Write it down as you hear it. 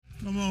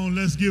Come on,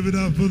 let's give it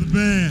up for the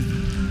band.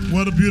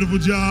 What a beautiful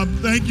job.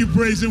 Thank you,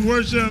 praise and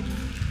worship.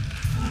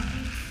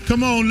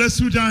 Come on, let's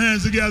put our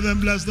hands together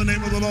and bless the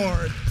name of the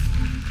Lord.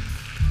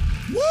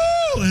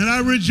 Woo! And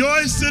I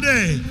rejoice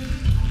today,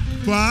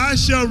 for I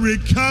shall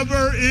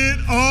recover it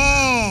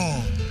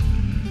all.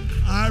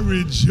 I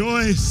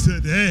rejoice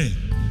today.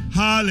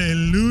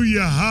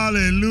 Hallelujah,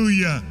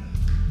 hallelujah.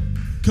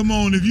 Come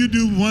on, if you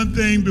do one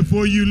thing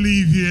before you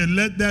leave here,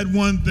 let that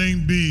one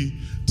thing be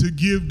to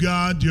give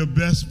God your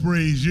best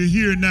praise. You're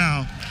here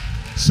now,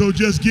 so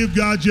just give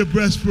God your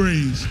best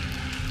praise.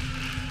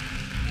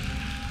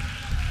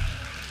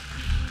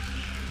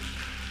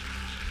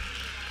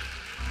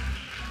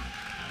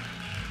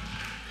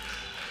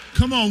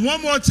 Come on,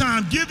 one more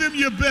time. Give him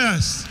your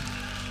best.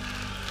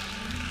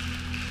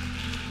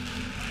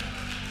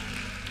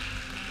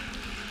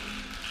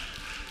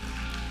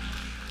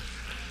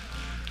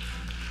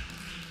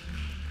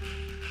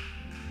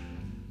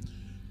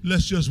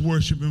 Let's just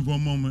worship him for a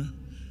moment.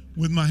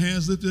 With my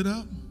hands lifted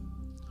up.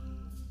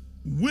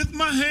 With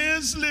my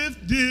hands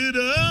lifted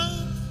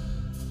up.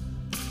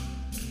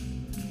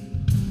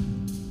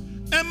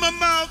 And my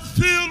mouth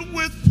filled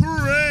with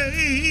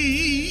praise.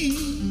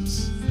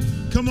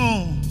 Come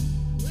on.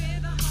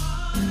 With a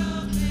heart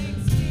of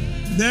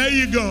thanksgiving. There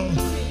you go.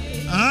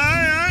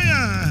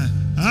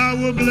 I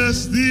will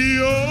bless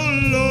thee, O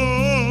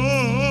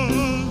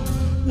Lord.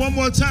 One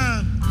more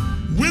time.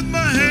 With my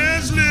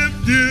hands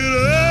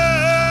lifted up.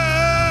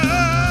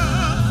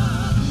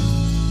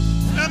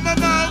 And my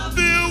mouth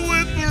filled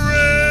with praise,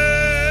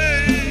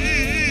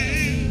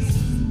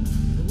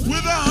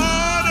 with a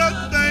heart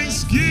of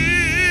thanksgiving,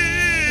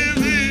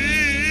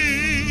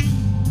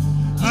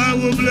 I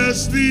will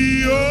bless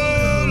thee, O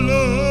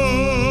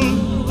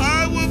Lord.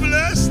 I will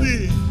bless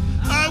thee.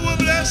 I will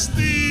bless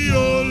thee,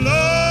 O Lord.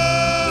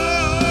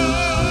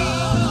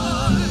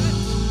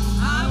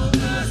 I will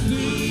bless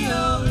thee, O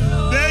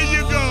Lord. There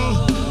you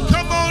go.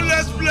 Come on,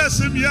 let's bless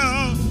him,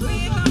 y'all.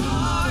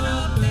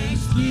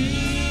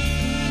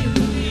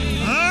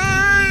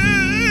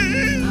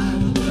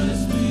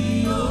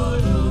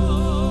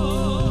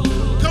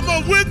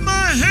 With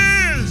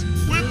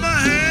my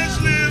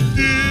hands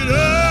lifted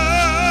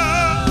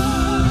up,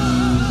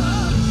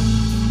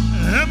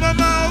 and my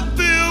mouth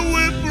filled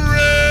with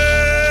praise,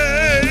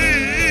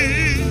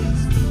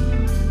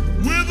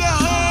 with a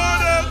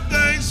heart of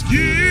thanksgiving,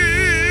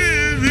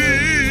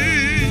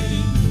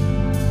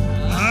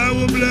 I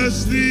will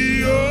bless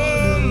thee, O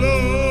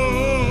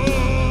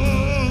Lord.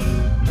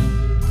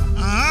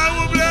 I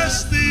will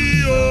bless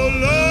thee, O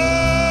Lord.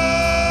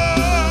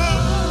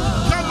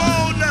 Come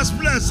on, let's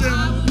bless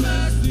him.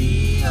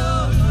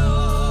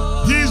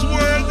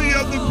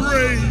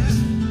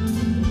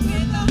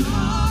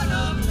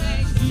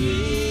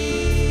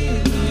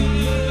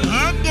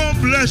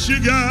 Bless you,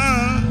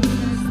 God.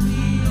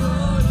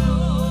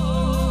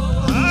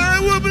 I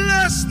will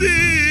bless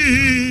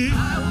thee. I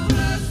will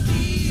bless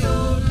thee, O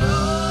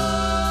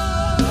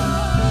Lord.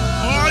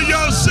 All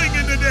y'all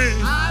singing today.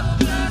 I will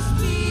bless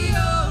thee, O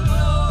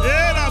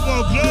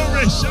Lord.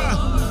 Glory,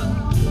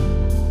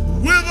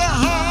 with a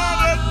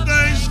heart of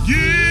thanksgiving,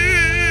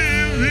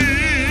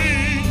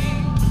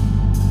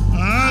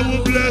 I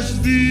will bless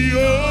thee, O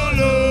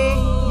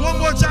Lord. One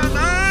more time.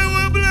 I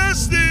will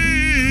bless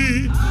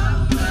thee.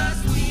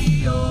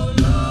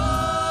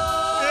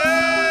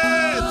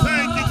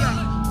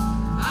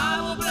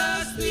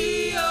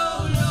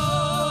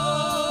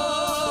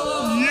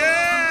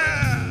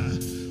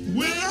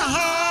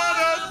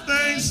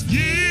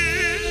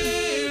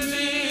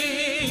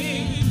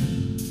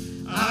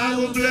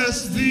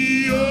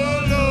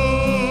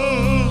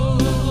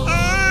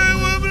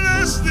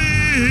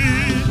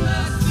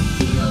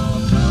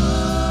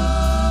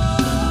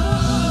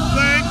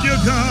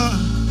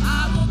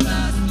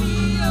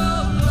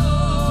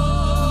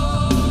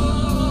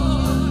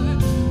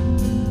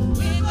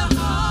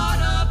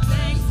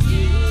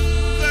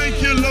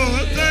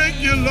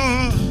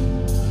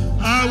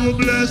 I will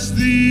bless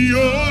thee, O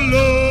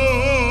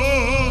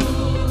Lord.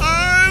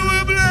 I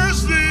will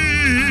bless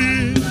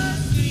thee.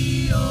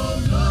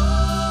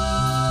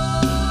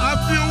 I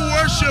feel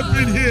worship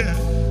in here.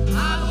 I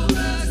will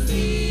bless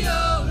thee, O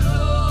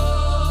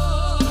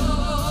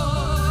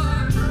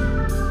Lord,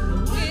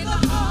 with a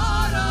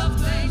heart of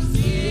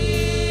thanksgiving.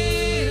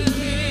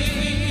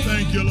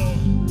 Thank you, Lord.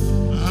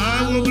 I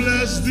will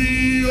bless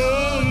thee, O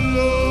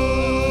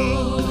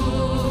Lord.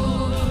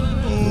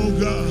 Oh,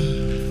 God.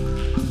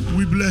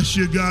 Bless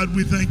you, God.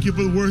 We thank you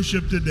for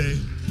worship today.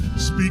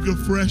 Speak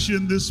afresh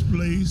in this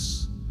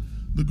place.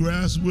 The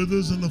grass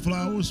withers and the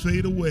flowers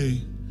fade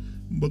away,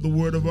 but the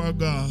word of our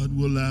God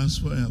will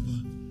last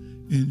forever.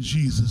 In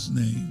Jesus'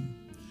 name,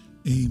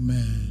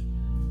 amen.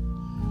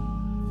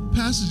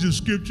 Passage of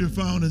scripture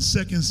found in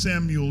 2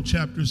 Samuel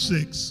chapter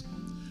 6.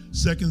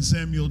 2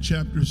 Samuel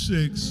chapter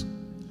 6,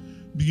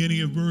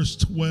 beginning at verse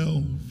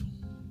 12.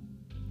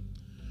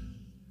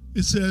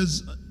 It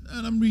says,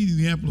 and I'm reading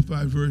the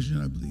Amplified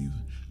Version, I believe.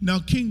 Now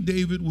King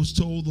David was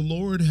told, the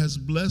Lord has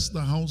blessed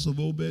the house of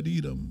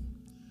Obed-Edom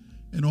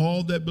and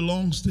all that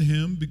belongs to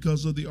him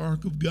because of the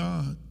ark of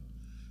God.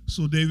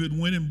 So David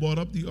went and brought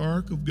up the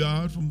ark of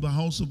God from the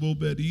house of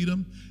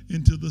Obed-Edom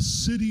into the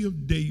city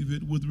of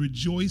David with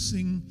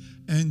rejoicing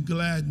and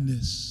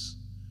gladness.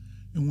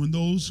 And when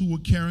those who were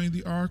carrying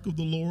the ark of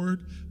the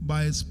Lord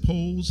by its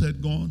poles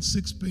had gone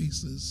 6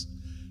 paces,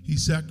 he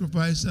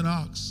sacrificed an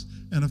ox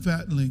and a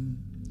fatling.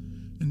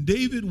 And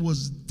David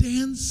was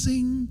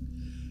dancing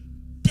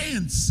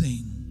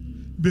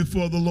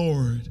before the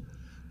Lord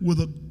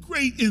with a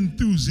great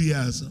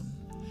enthusiasm.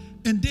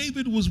 And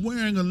David was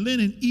wearing a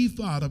linen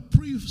ephod, a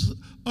priest's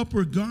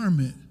upper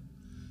garment.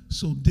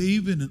 So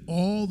David and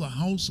all the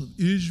house of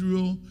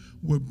Israel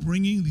were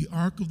bringing the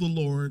ark of the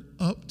Lord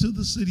up to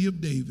the city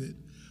of David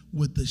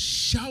with the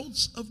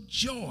shouts of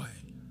joy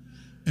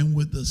and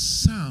with the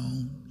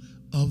sound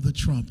of the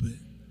trumpet.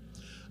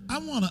 I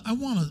want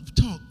to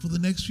talk for the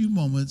next few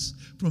moments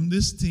from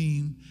this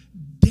theme,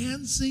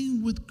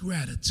 dancing with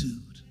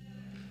gratitude.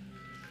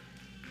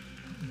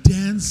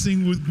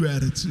 Dancing with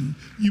gratitude.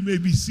 You may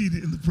be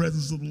seated in the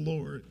presence of the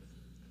Lord.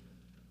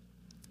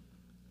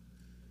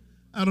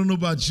 I don't know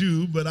about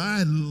you, but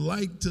I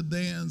like to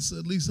dance.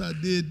 At least I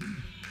did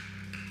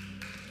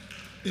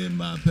in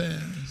my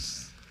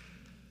past.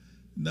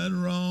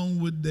 Nothing wrong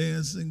with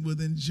dancing,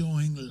 with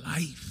enjoying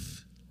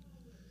life.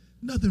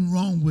 Nothing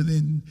wrong with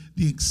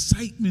the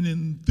excitement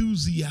and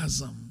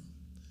enthusiasm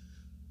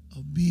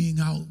of being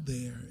out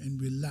there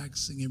and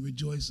relaxing and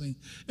rejoicing.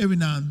 Every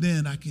now and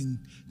then I can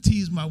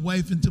tease my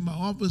wife into my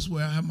office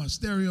where I have my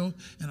stereo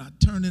and I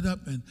turn it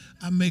up and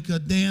I make her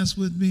dance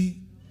with me.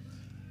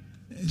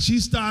 And she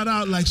start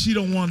out like she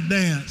don't want to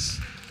dance.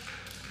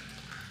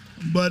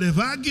 But if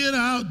I get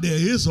out there,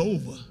 it's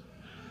over.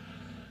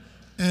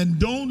 And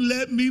don't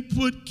let me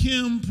put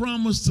Kim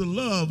Promise to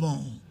Love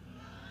on.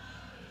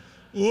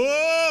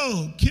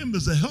 Oh, Kim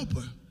is a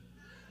helper.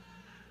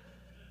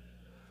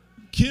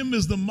 Kim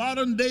is the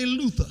modern day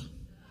Luther.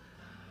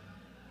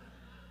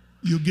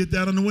 You'll get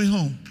that on the way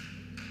home.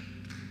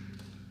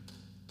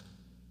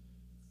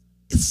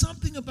 It's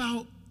something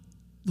about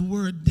the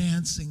word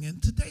dancing,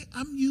 and today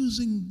I'm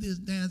using this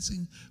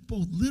dancing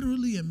both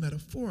literally and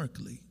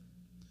metaphorically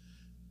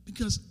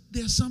because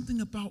there's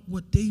something about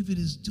what David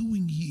is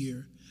doing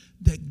here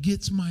that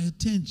gets my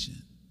attention,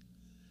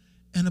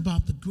 and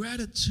about the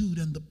gratitude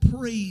and the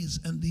praise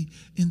and the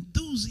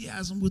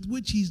enthusiasm with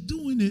which he's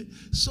doing it,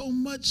 so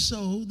much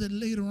so that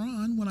later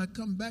on, when I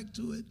come back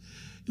to it,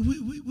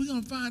 we're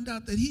going to find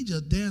out that he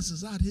just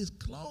dances out his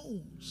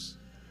clothes.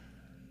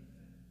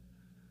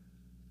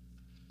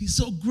 He's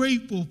so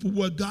grateful for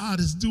what God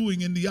is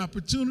doing and the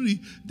opportunity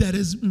that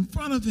is in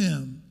front of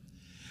him.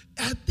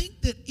 I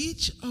think that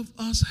each of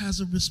us has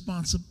a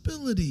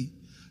responsibility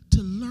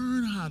to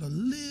learn how to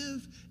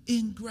live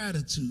in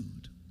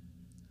gratitude.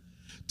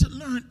 To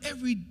learn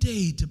every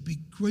day to be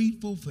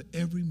grateful for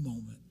every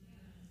moment.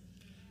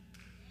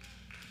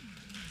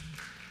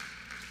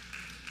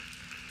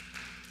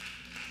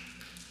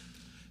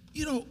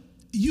 You know,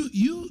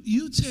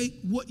 you take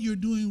what you're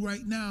doing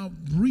right now,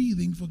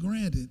 breathing, for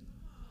granted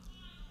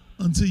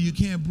until you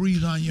can't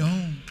breathe on your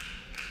own.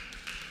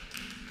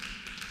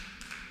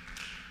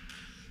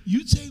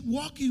 You take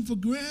walking for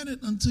granted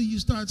until you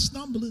start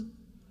stumbling.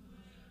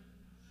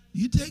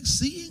 You take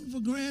seeing for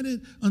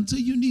granted until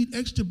you need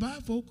extra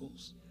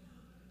bifocals.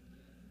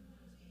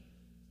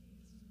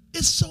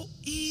 It's so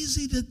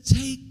easy to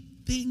take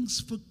things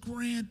for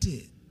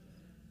granted.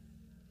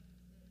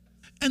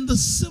 And the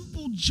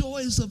simple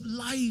joys of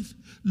life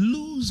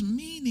lose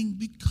meaning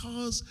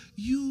because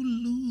you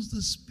lose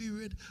the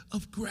spirit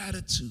of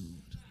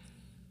gratitude.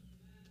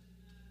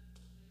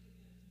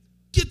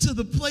 Get to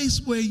the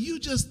place where you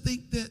just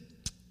think that,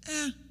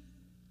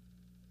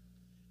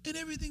 and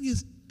everything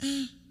is,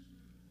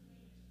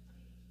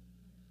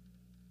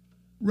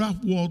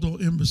 Ralph Waldo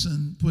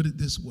Emerson put it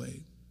this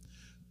way: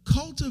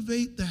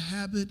 cultivate the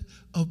habit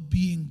of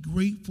being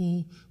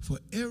grateful for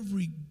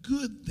every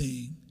good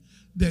thing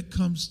that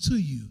comes to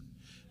you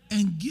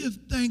and give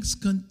thanks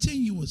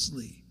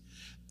continuously.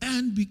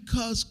 And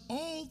because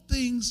all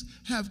things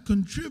have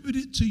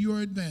contributed to your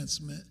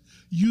advancement,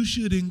 you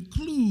should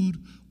include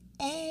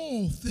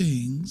all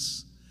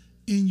things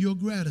in your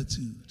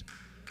gratitude.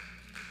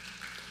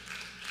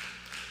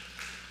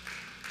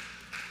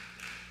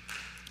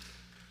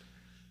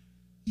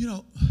 You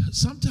know,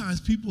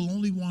 sometimes people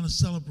only want to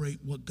celebrate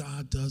what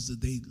God does that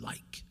they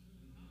like.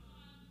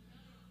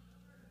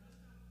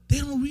 They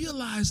don't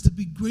realize to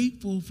be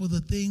grateful for the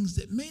things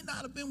that may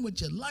not have been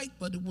what you liked,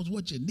 but it was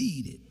what you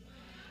needed.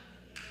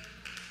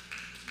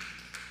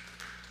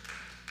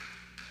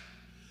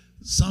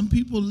 Some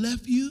people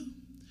left you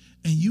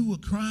and you were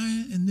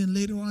crying, and then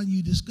later on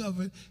you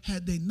discovered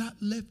had they not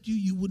left you,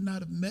 you would not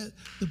have met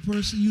the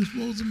person you were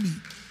supposed to meet.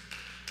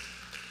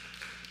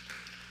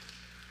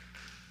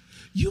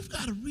 You've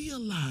got to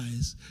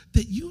realize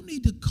that you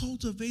need to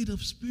cultivate a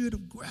spirit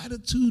of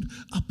gratitude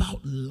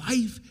about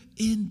life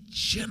in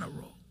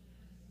general.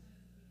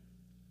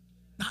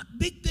 Not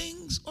big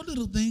things or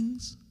little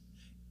things,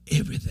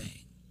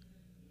 everything.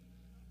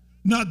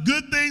 Not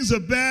good things or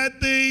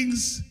bad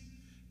things,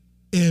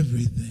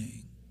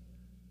 everything.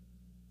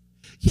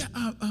 Yeah,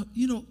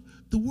 you know,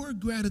 the word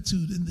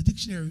gratitude in the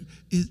dictionary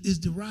is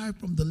derived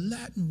from the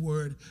Latin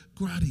word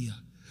gratia,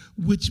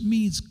 which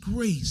means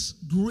grace,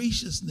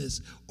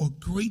 graciousness, or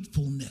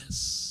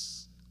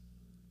gratefulness.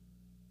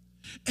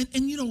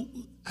 And you know,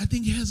 I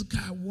think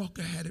Hezekiah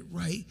Walker had it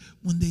right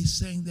when they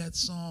sang that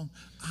song,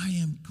 I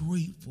am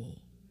grateful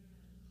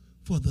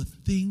for the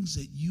things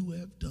that you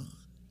have done.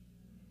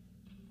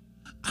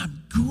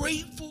 I'm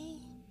grateful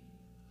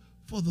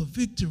for the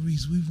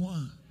victories we've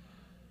won.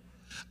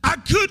 I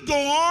could go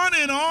on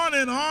and on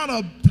and on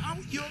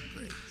about your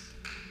grace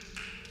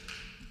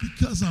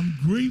because I'm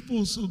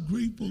grateful, so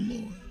grateful,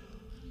 Lord,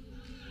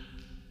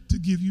 to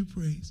give you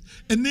praise.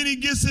 And then he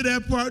gets to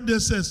that part that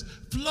says,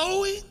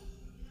 flowing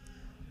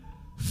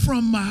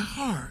from my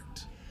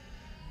heart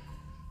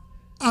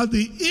are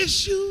the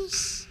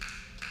issues.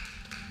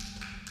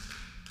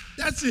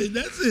 That's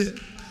it.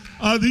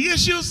 Are the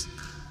issues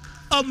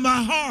of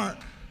my heart.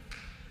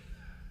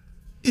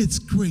 It's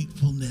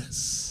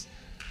gratefulness.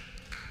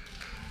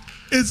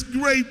 It's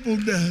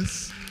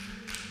gratefulness.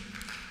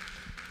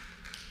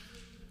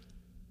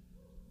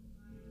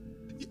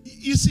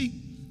 You see,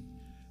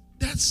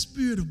 that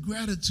spirit of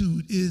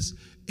gratitude is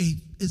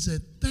a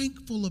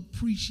thankful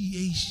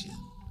appreciation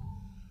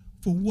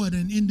for what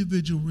an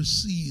individual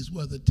receives,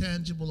 whether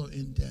tangible or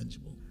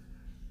intangible.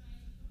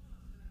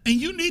 And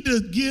you need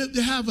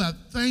to have a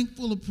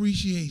thankful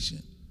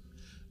appreciation.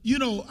 You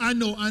know, I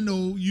know,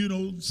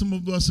 some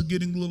of us are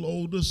getting a little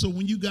older, so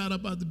when you got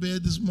up out the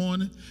bed this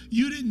morning,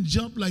 you didn't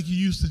jump like you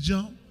used to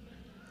jump.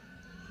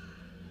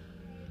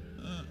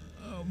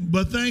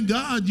 But thank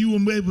God you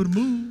were able to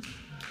move.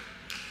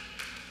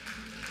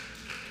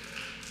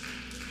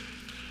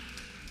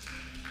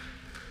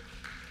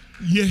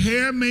 Your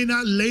hair may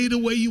not lay the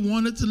way you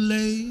want it to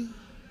lay.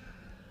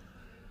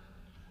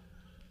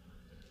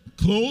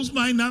 Clothes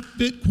might not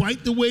fit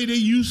quite the way they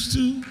used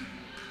to.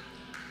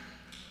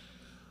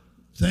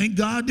 Thank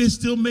God they're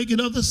still making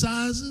other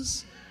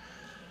sizes.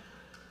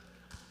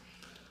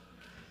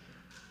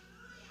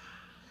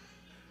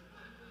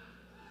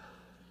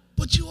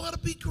 But you ought to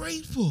be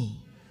grateful.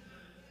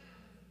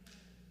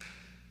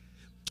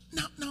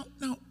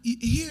 Now,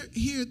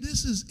 here,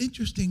 this is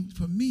interesting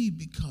for me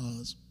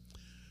because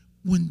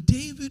when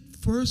David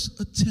first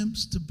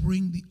attempts to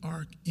bring the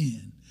ark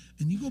in,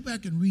 and you go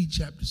back and read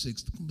chapter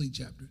 6, the complete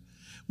chapter,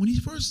 when he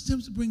first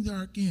attempts to bring the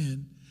ark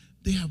in,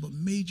 they have a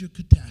major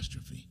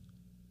catastrophe.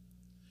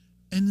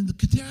 And then the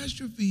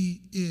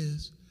catastrophe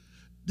is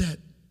that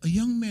a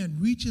young man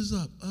reaches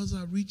up,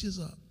 Uzzah reaches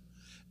up,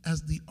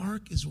 as the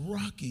ark is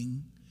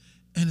rocking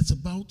and it's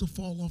about to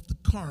fall off the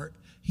cart.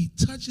 He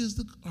touches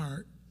the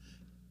cart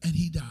and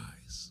he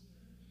dies.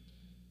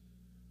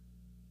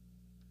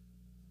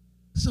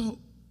 So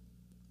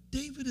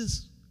David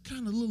is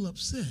kind of a little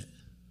upset.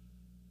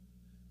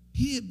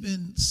 He had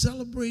been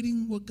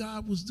celebrating what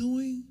God was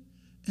doing,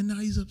 and now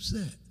he's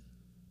upset.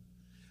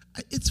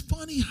 It's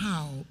funny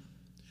how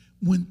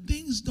when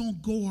things don't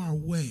go our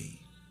way,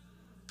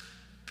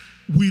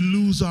 we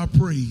lose our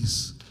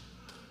praise.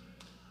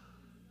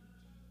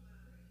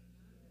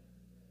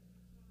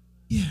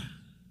 Yeah.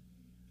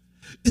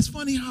 It's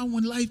funny how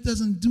when life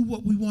doesn't do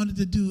what we wanted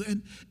to do,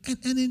 and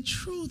in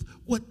truth,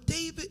 what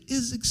David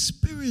is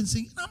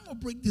experiencing, and I'm going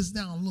to break this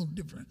down a little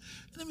different.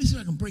 Let me see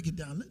if I can break it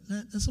down.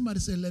 Let somebody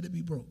say, let it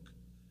be broke.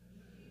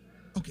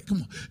 Okay,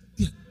 come on.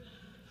 Yeah.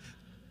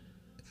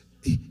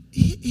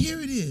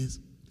 Here it is.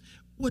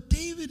 What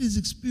David is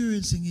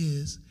experiencing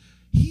is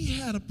he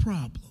had a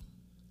problem.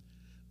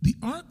 The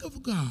ark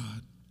of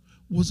God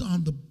was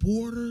on the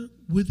border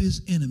with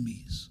his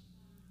enemies.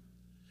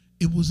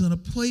 It was in a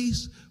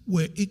place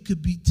where it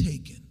could be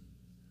taken.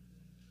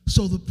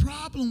 So the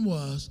problem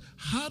was,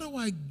 how do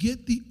I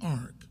get the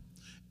ark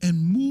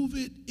and move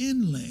it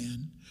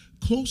inland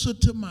closer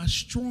to my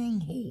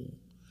stronghold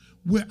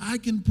where I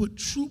can put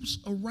troops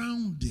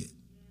around it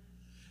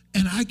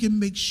and I can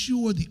make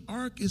sure the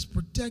ark is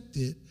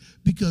protected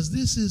because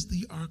this is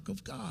the ark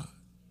of God.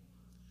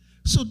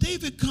 So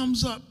David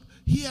comes up,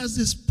 he has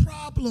this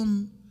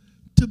problem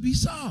to be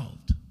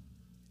solved.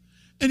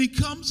 And he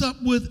comes up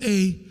with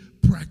a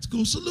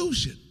practical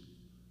solution.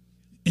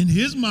 In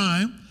his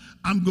mind,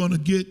 I'm going to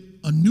get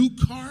a new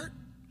cart,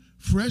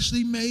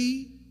 freshly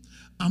made.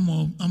 I'm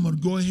going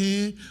to go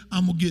ahead.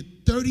 I'm going to get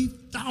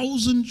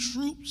 30,000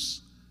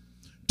 troops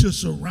to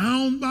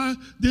surround by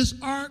this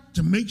ark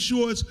to make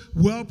sure it's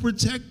well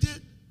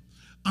protected.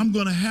 I'm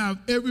going to have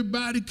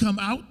everybody come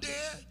out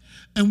there,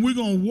 and we're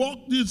going to walk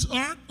this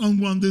ark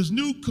on this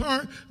new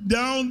cart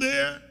down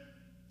there.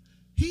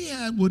 He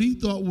had what he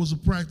thought was a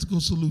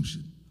practical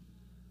solution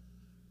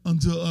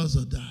until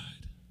Uzzah died.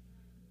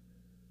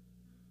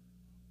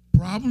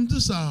 Problem to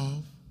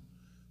solve,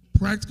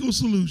 practical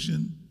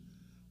solution,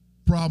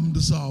 problem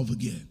to solve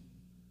again.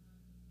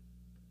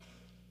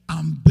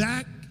 I'm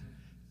back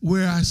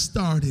where I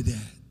started at.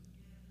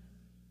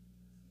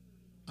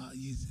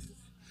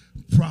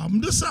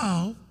 Problem to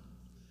solve,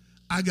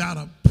 I got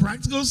a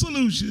practical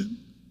solution,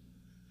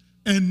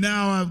 and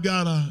now I've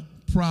got a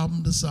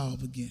problem to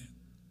solve again.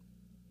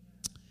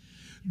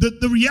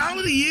 The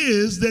reality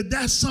is that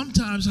that's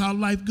sometimes how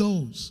life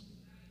goes.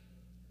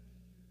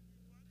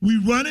 We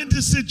run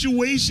into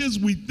situations,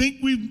 we think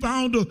we've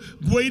found a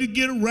way to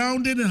get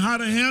around it and how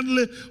to handle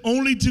it,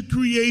 only to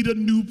create a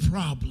new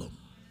problem.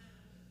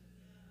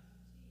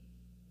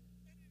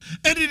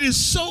 And it is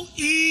so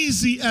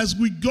easy as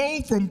we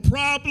go from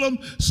problem,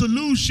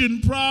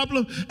 solution,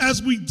 problem,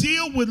 as we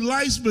deal with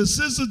life's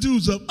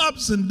vicissitudes of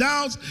ups and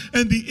downs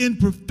and the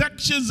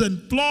imperfections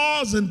and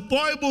flaws and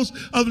foibles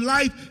of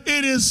life,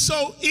 it is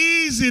so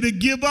easy to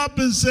give up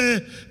and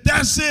say,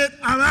 that's it,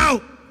 I'm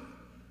out.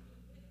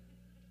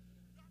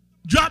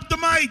 Drop the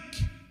mic.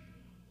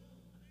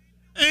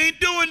 Ain't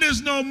doing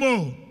this no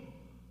more.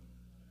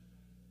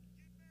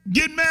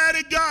 Get mad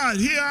at God.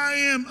 Here I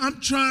am. I'm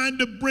trying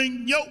to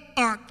bring your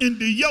ark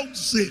into your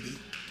city.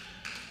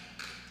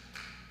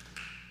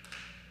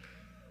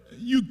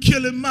 You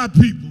killing my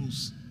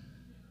peoples.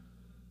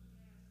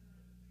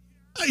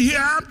 Here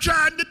I'm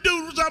trying to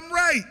do something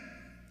right.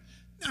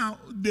 Now,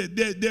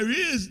 there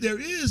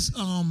is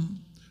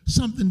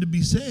something to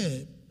be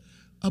said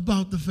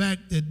about the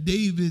fact that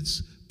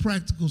David's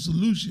practical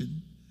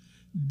solution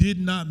did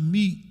not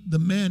meet the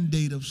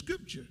mandate of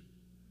Scripture.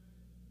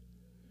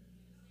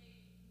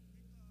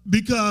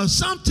 Because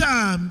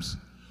sometimes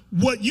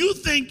what you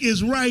think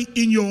is right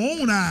in your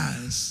own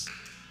eyes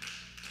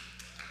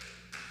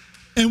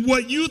and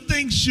what you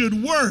think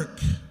should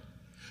work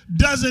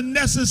doesn't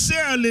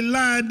necessarily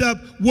line up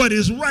what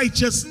is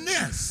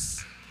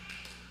righteousness.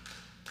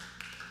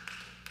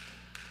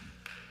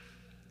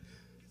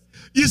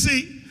 You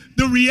see,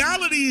 the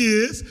reality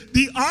is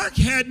the ark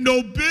had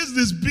no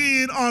business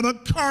being on a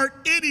cart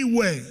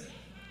anyway.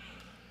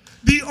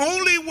 The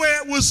only way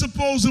it was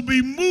supposed to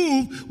be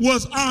moved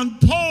was on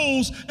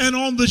poles and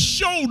on the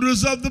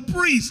shoulders of the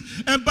priest.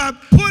 And by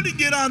putting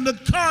it on the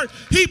cart,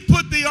 he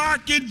put the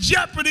ark in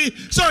jeopardy.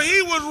 So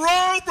he was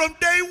wrong from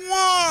day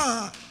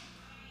one.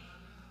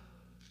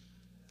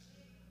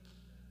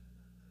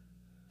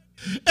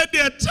 And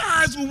there are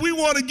times when we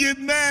want to get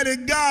mad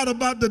at God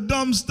about the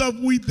dumb stuff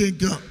we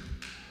think of.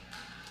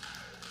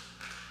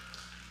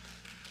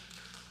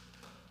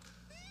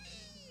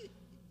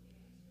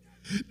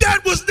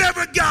 That was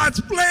never God's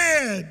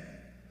plan.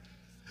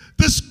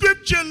 The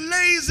Scripture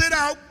lays it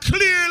out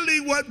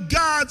clearly what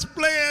God's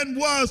plan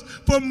was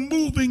for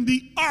moving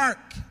the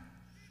ark.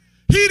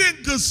 He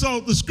didn't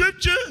consult the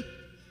Scripture.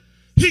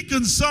 He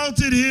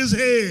consulted his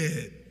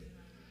head.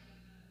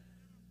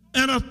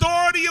 An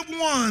authority of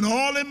one,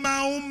 all in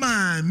my own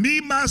mind.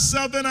 Me,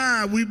 myself, and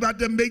I, we about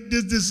to make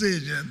this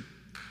decision.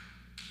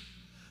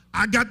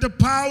 I got the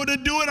power to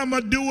do it. I'm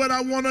going to do what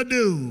I want to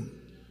do.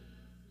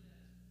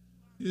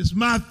 It's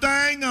my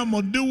thing. I'm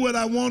going to do what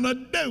I want to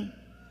do.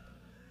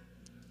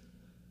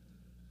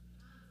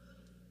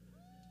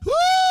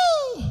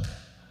 Woo!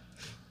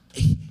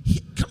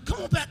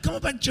 Come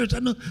on back, church. I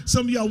know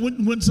some of y'all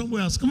went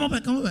somewhere else. Come on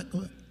back.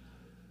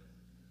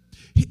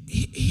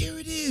 Here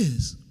it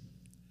is.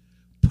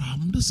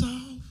 Problem to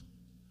solve.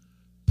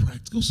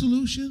 Practical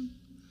solution.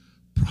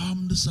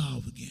 Problem to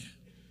solve again.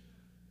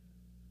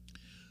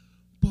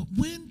 But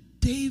when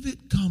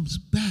David comes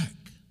back,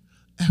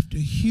 after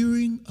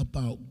hearing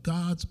about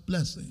God's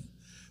blessing,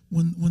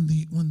 when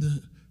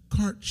the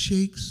cart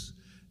shakes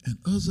and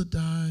Uzzah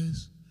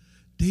dies,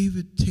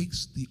 David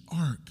takes the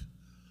ark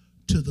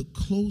to the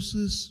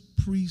closest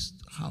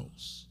priest's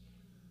house,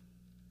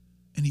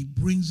 and he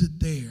brings it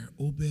there,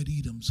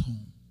 Obed-Edom's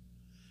home,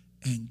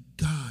 and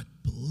God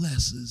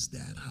blesses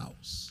that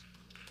house.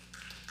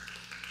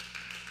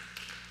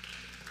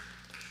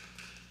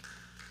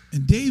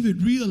 And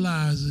David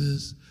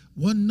realizes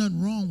wasn't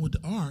nothing wrong with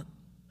the ark,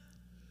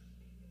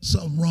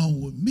 something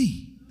wrong with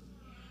me.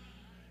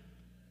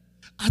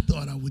 I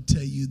thought I would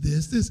tell you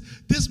this.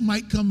 This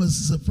might come as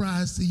a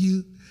surprise to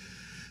you.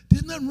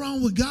 There's nothing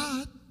wrong with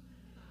God.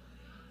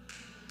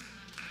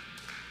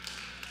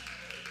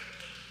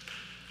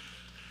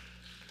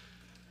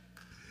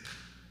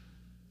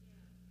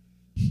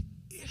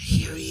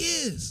 Here he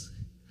is,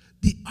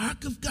 the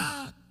ark of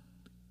God.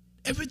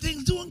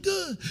 Everything's doing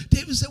good.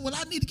 David said, well,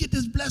 I need to get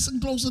this blessing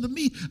closer to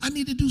me. I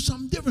need to do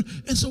something different.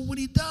 And so what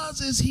he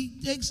does is he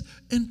takes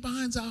and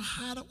finds out,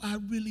 how do I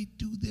really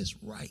do this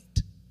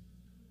right?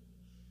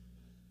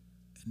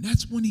 And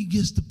that's when he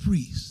gets the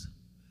priest.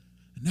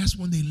 And that's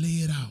when they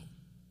lay it out.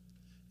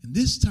 And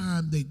this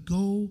time they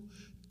go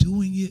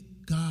doing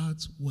it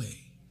God's way.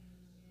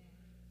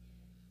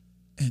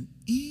 And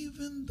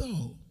even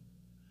though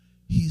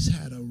he's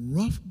had a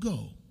rough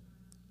go,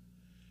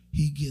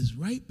 he gets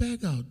right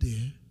back out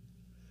there,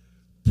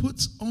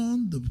 puts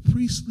on the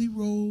priestly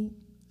robe,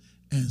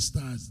 and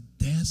starts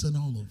dancing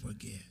all over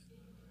again.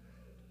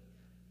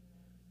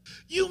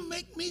 You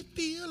make me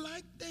feel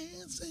like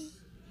dancing.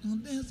 I'm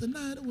gonna dance the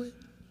night away.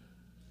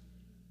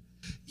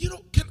 You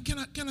know, can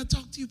I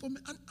talk to you for a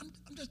minute?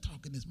 I'm just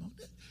talking this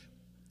moment.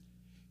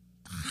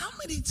 How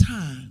many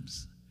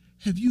times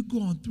have you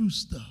gone through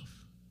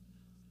stuff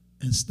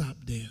and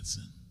stopped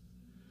dancing?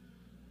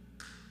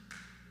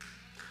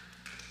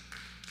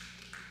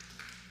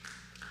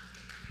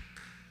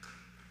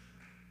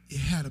 You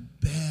had a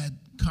bad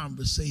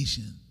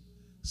conversation,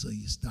 so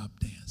you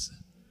stopped dancing.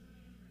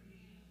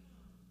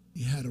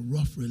 You had a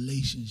rough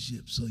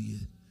relationship, so you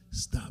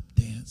stopped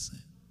dancing.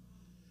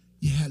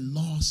 You had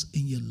loss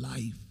in your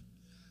life,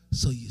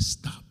 so you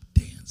stopped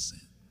dancing.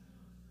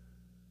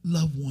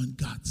 Loved one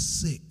got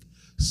sick,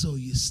 so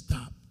you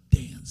stopped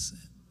dancing.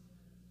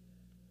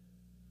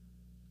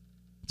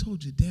 I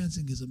told you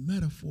dancing is a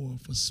metaphor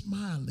for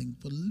smiling,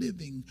 for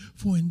living,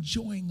 for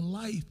enjoying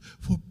life,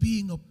 for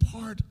being a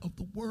part of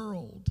the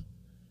world.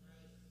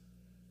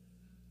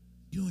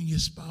 You and your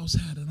spouse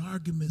had an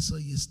argument, so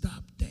you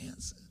stopped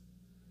dancing.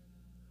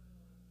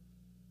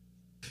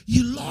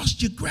 You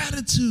lost your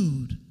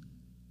gratitude,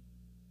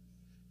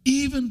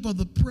 even for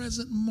the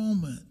present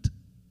moment.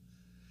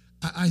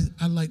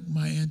 I like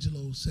Maya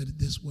Angelou said it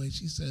this way.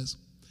 She says,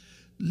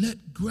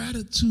 let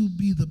gratitude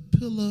be the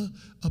pillar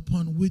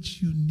upon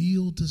which you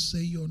kneel to say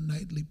your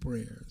nightly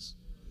prayers.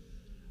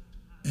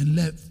 And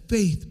let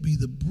faith be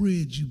the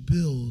bridge you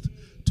build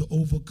to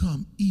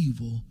overcome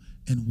evil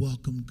and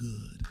welcome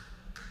good.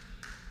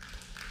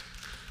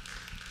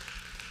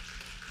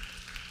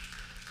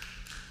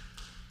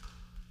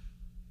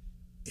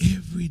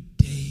 Every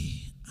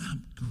day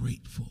I'm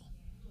grateful.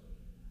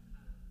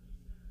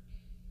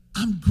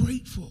 I'm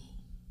grateful.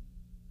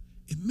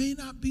 It may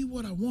not be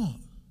what I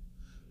want,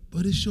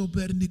 but it's sure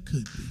better than it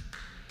could be.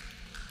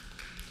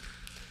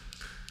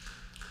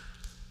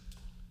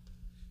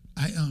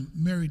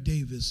 Mary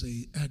Davis,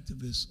 an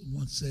activist,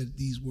 once said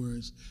these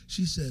words.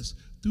 She says,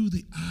 through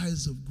the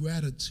eyes of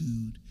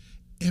gratitude,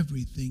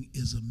 everything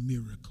is a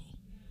miracle.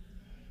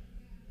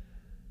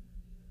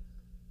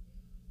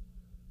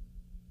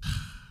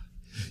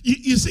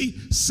 You see,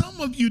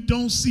 some of you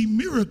don't see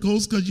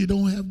miracles because you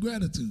don't have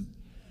gratitude.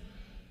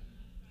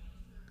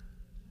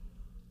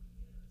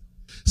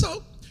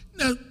 So,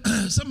 now,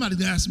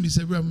 somebody asked me,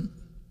 said, Reverend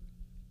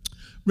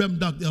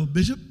Dr. L.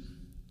 Bishop,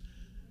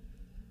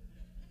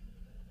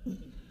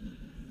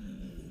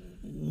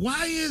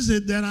 why is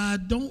it that I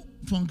don't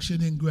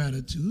function in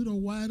gratitude, or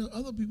why do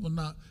other people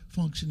not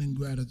function in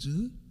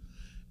gratitude?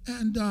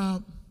 And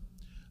I'm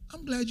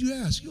glad you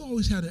asked. You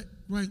always had a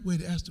right way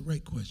to ask the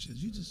right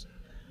questions. You just...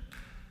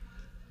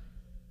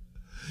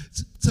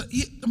 So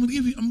I'm gonna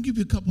give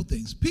you a couple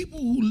things. People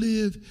who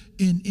live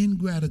in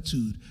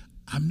ingratitude,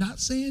 I'm not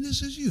saying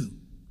this is you,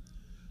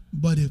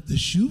 but if the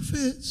shoe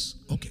fits,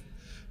 okay.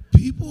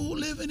 People who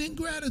live in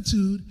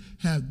ingratitude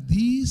have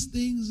these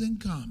things in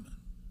common.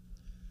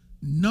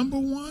 Number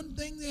one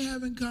thing they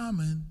have in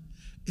common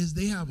is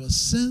they have a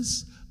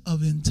sense of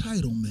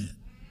entitlement.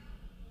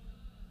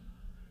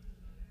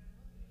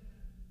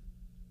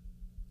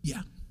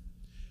 Yeah.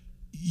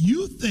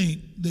 You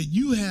think that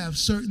you have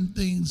certain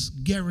things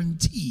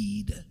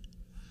guaranteed,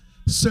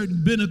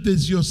 certain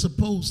benefits you're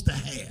supposed to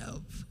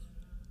have.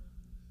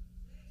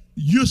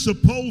 You're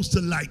supposed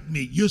to like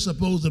me. You're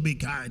supposed to be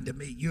kind to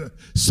me. You're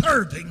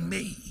serving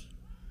me.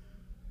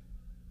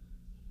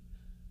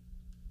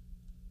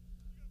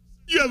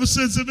 You have a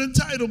sense of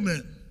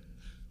entitlement.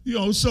 You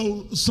know,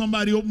 so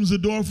somebody opens the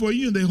door for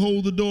you and they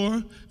hold the door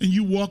and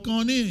you walk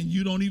on in.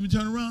 You don't even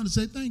turn around and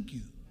say thank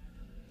you.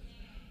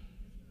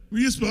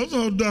 You're supposed to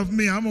hold the door for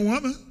me. I'm a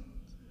woman.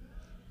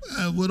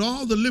 With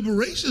all the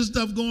liberation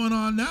stuff going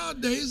on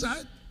nowadays,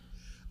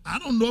 I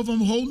don't know if I'm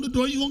holding the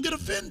door, you're going to get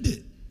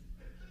offended.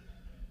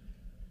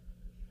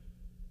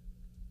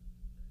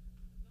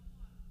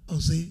 Oh,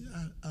 see,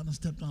 I done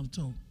stepped on a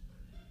toe.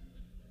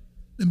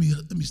 Let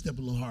me step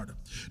a little harder.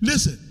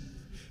 Listen,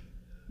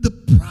 the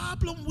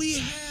problem we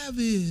have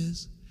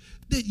is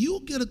that you'll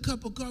get a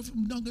cup of coffee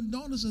from Dunkin'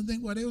 Donuts and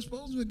think, well, they were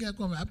supposed to get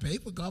coffee. I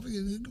paid for coffee.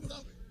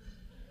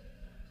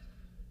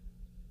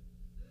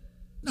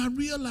 Not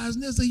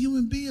realizing there's a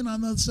human being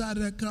on the other side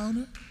of that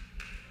counter.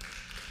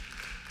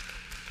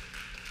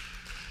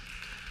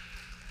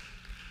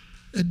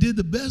 That did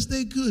the best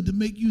they could to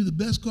make you the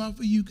best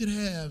coffee you could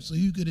have so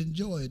you could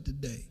enjoy it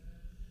today.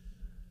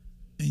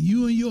 And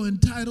you and your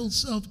entitled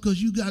self, because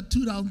you got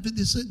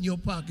 $2.50 in your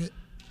pocket,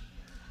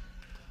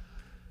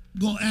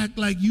 gonna act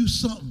like you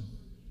something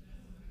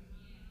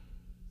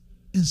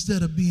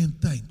instead of being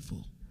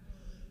thankful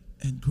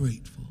and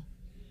grateful.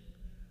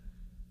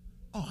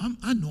 Oh,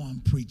 I know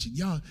I'm preaching.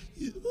 Y'all,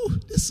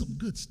 there's some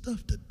good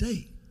stuff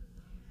today.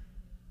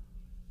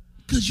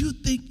 Because you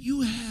think you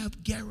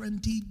have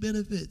guaranteed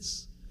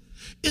benefits.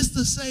 It's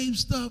the same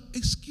stuff,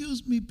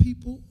 excuse me,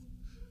 people.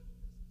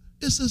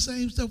 It's the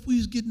same stuff we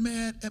used to get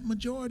mad at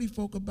majority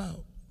folk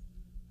about.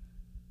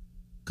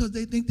 Because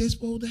they think they're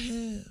supposed to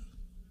have.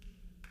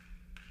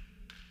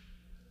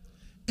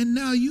 And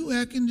now you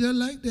acting just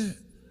like that.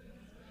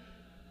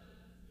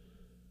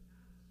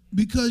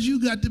 Because you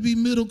got to be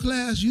middle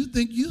class, you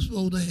think you're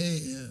supposed to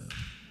have.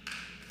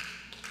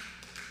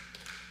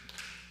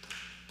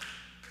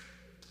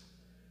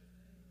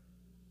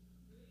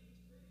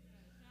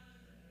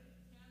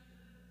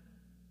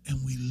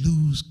 And we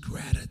lose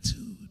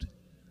gratitude.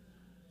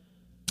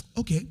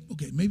 Okay,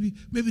 maybe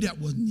that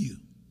wasn't you.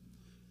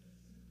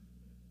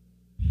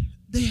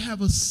 They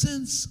have a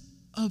sense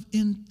of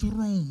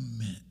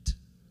enthronement.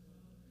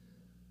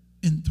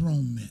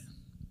 Enthronement.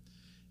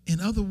 In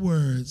other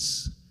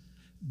words,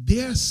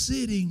 they're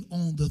sitting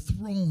on the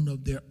throne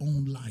of their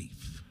own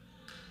life.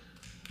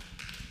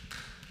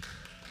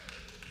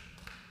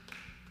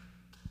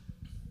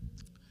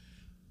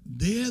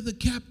 They're the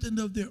captain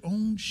of their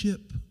own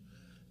ship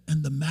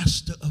and the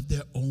master of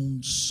their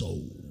own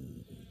soul.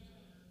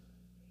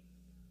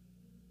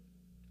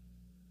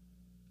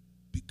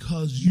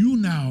 Because you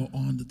now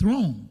on the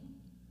throne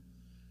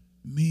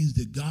means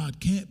that God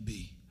can't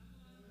be.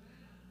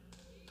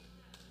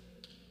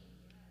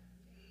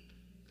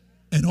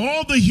 And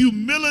all the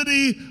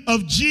humility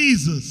of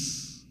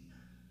Jesus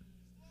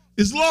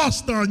is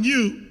lost on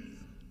you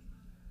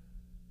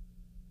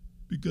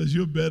because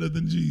you're better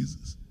than Jesus.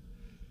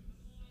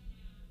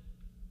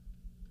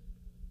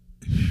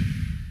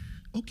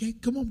 Okay,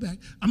 come on back.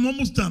 I'm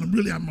almost done. I'm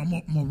going to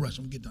rush.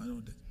 I'm going to get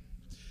done.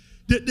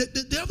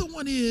 The other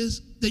one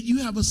is that you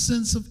have a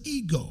sense of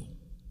ego.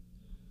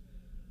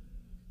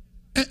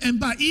 And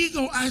by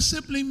ego, I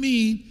simply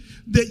mean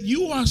that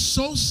you are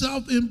so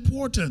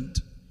self-important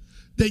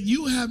that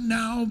you have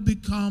now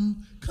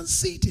become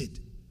conceited,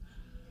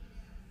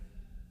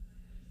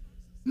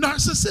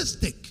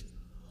 narcissistic,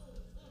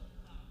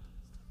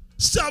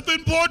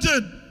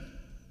 self-important.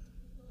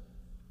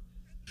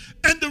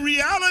 And the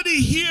reality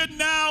here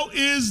now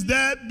is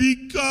that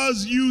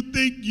because you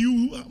think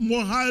you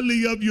more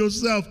highly of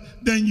yourself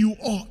than you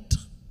ought,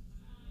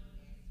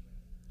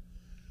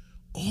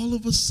 all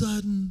of a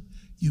sudden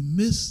you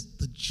miss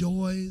the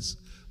joys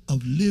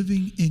of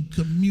living in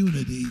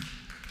community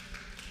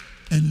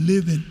and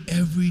living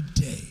every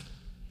day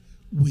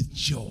with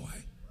joy.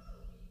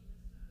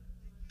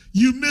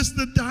 You miss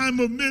the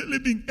time of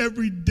living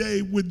every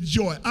day with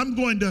joy. I'm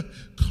going to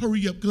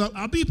hurry up because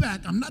I'll be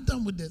back. I'm not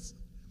done with this.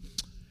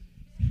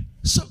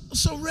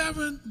 So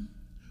Reverend,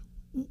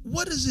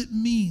 what does it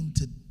mean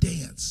to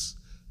dance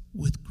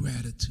with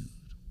gratitude?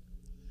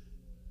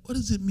 What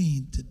does it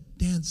mean to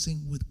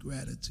dancing with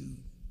gratitude?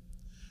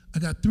 I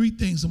got three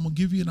things I'm going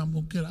to give you, and I'm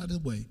going to get out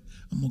of the way.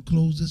 I'm going to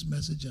close this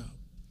message out.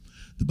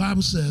 The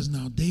Bible says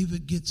now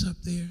David gets up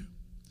there,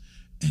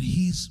 and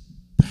he's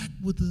back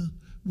with the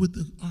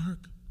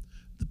ark.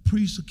 The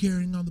priests are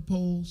carrying on the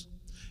poles,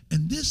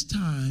 and this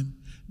time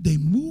they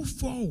move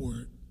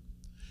forward.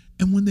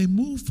 And when they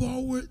move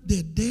forward,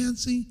 they're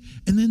dancing,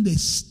 and then they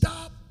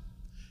stop,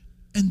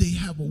 and they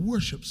have a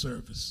worship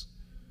service.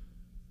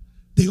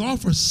 They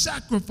offer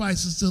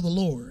sacrifices to the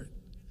Lord,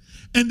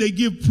 and they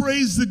give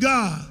praise to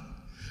God,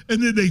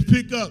 and then they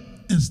pick up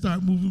and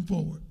start moving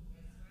forward.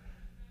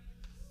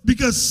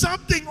 Because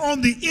something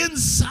on the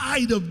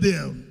inside of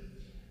them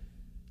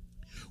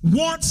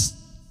wants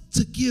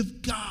to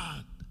give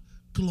God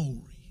glory.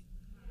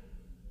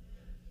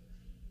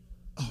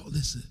 Oh,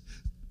 listen.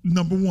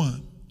 Number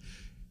one,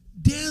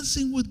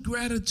 dancing with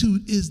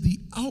gratitude is the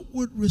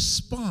outward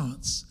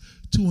response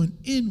to an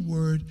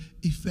inward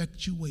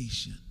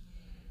effectuation.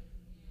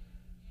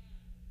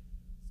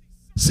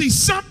 See,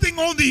 something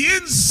on the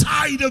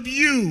inside of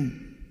you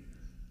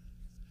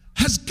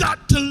has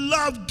got to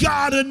love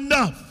God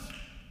enough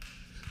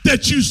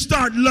that you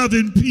start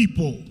loving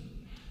people.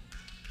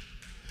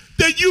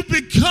 That you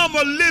become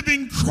a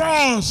living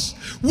cross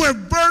where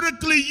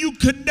vertically you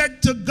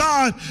connect to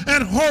God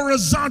and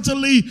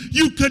horizontally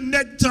you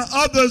connect to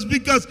others,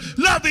 because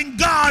loving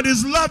God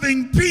is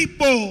loving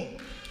people.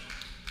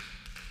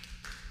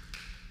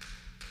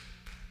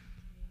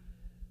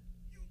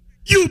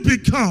 You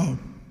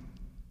become.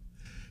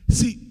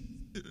 See,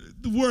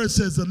 the word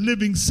says a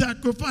living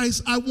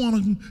sacrifice. I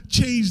want to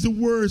change the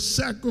word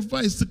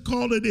sacrifice to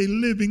call it a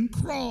living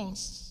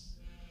cross,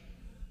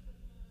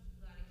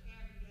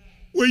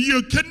 where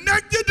you're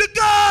connected to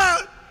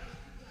God,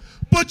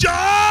 but your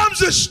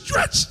arms are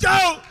stretched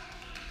out,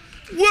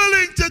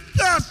 willing to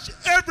touch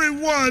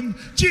everyone.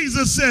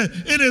 Jesus said,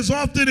 and as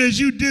often as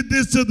you did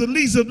this to the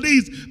least of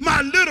these,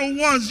 my little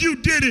ones, you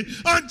did it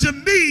unto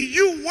me.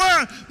 You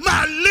were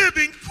my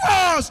living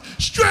cross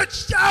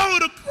stretched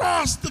out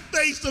across the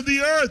face of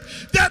the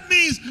earth. That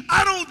means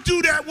I don't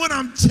do that when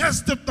I'm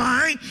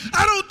testifying.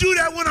 I don't do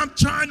that when I'm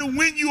trying to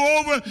win you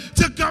over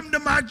to come to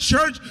my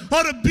church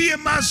or to be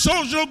in my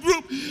social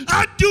group.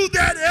 I do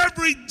that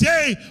every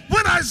day.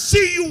 When I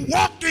see you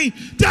walking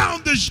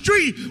down the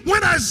street,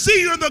 when I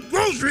see you in the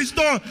grocery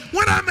store,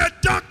 when I'm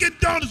at Dunkin'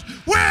 Donuts,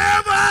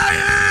 wherever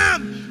I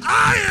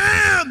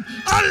am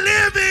a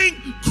living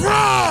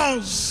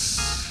cross.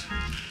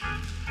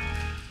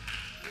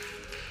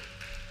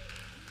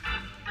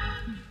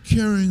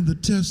 Carrying the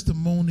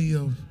testimony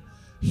of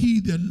He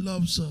that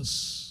loves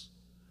us.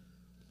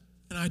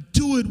 And I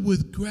do it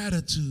with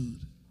gratitude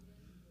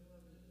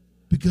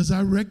because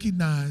I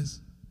recognize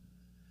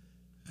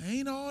I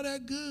ain't all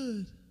that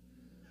good,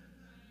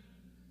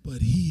 but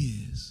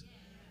He is.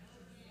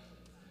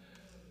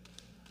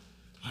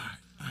 All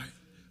right.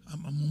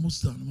 I'm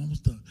almost done.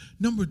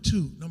 Number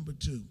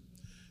two.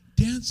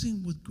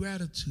 Dancing with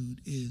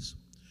gratitude is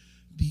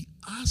the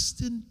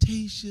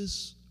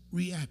ostentatious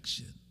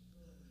reaction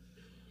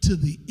to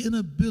the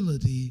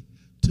inability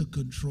to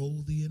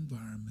control the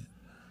environment.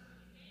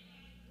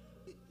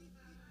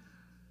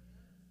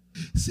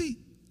 See,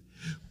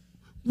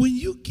 when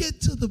you get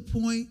to the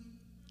point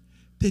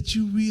that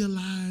you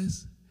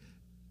realize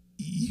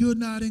you're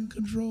not in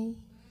control,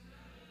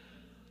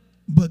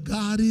 but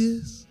God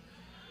is,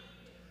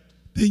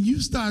 then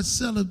you start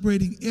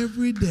celebrating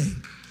every day,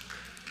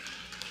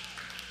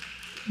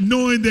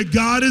 knowing that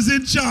God is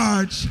in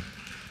charge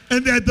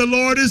and that the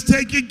Lord is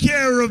taking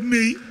care of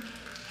me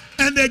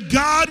and that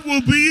God will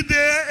be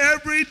there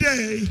every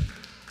day.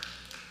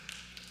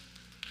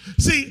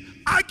 See,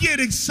 I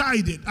get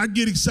excited.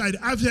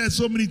 I've had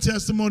so many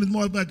testimonies,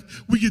 more like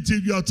we can tell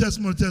y'all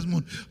testimony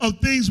of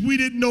things we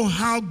didn't know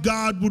how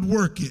God would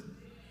work it.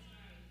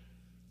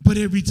 But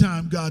every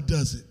time God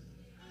does it.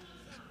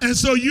 And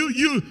so you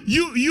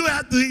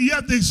have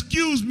to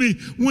excuse me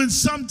when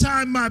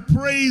sometimes my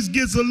praise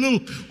gets a little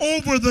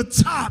over the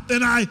top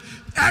and I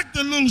act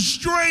a little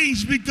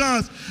strange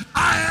because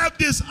I have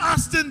this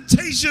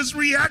ostentatious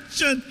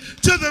reaction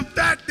to the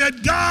fact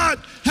that God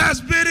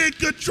has been in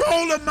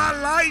control of my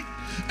life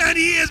and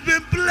he has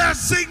been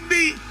blessing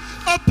me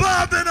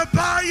above and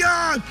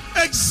beyond,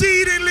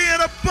 exceedingly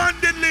and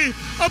abundantly,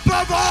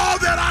 above all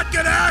that I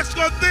can ask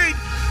or think.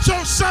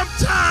 So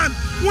sometimes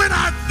when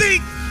I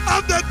think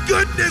of the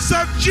goodness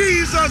of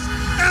Jesus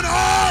and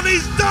all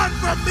he's done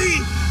for me,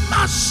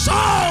 my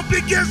soul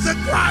begins to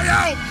cry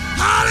out,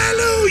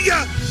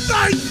 hallelujah,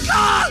 thank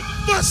God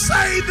for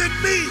saving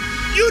me.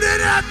 You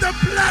didn't have to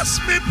bless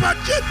me, but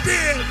you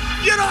did.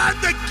 You don't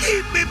have to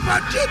keep me, but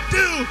you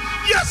do.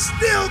 You're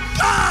still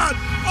God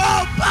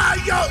all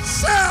by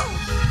yourself.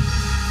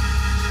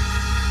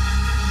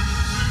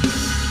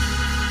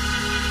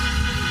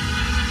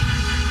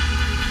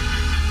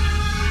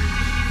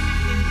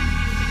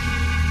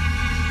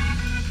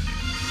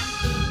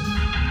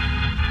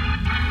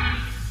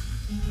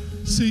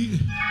 See,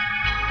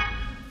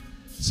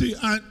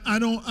 I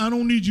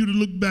don't need you to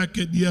look back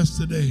at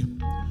yesterday,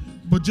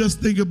 but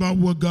just think about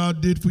what God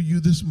did for you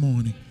this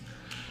morning.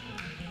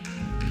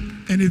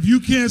 And if you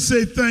can't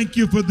say thank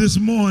you for this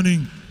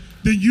morning,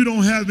 then you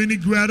don't have any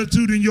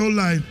gratitude in your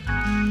life.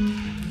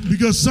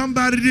 Because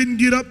somebody didn't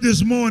get up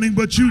this morning,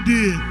 but you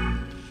did.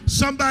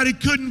 Somebody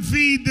couldn't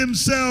feed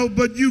themselves,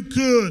 but you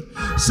could.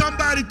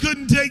 Somebody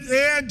couldn't take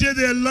air into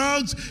their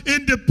lungs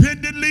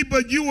independently,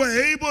 but you were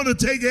able to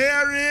take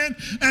air in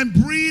and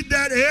breathe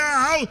that air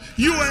out.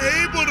 You were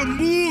able to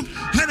move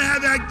and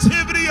have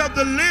activity of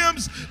the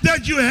limbs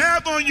that you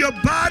have on your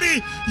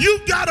body.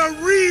 You've got a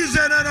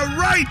reason and a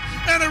right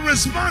and a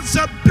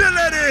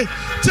responsibility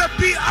to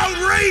be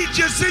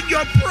outrageous in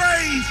your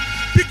praise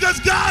because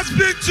God's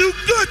been too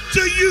good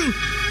to you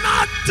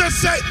not to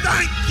say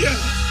thank you.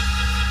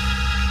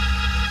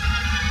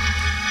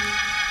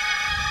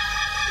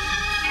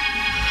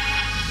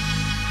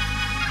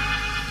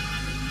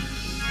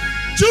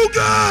 Too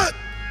good.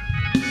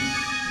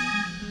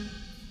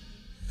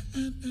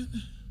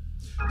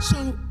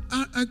 So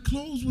I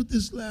close with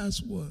this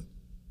last one.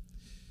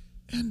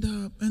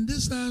 And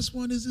this last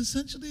one is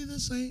essentially the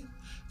same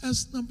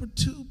as number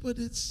 2, but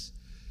it's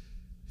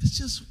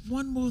just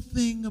one more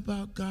thing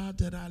about God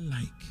that I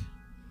like.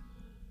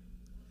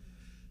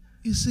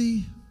 You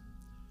see,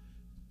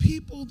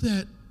 people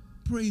that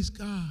praise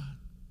God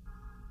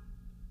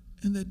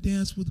and that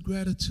dance with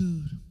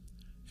gratitude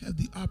have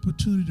the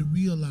opportunity to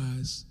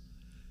realize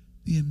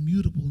the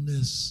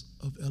immutableness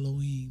of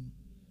Elohim.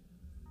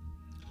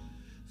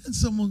 And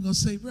someone gonna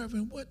say,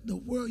 Reverend, what in the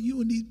world, you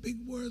and these big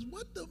words,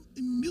 what the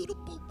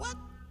immutable, what?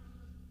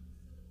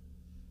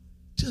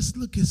 Just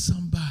look at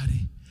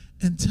somebody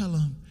and tell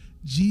them,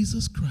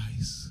 Jesus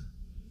Christ,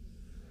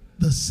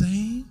 the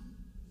same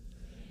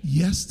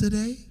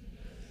yesterday,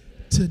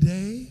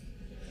 today,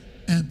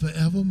 and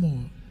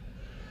forevermore.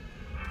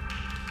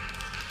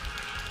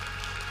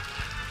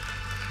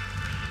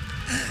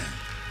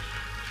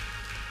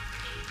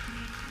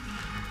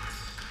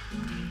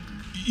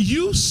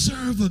 You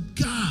serve a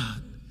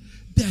God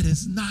that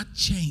is not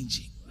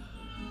changing.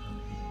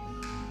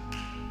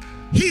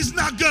 He's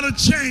not going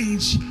to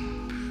change.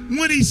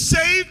 When he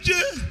saved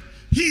you,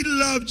 he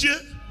loved you.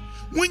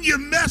 When you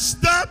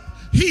messed up,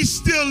 he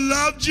still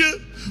loved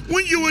you.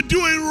 When you were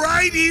doing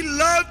right, he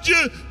loved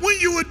you. When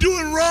you were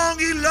doing wrong,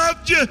 he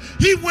loved you.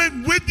 He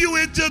went with you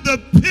into the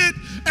pit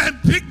and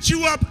picked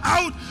you up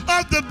out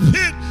of the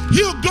pit.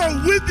 He'll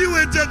go with you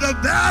into the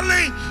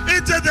valley,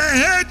 into the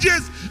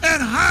hedges and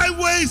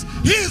highways.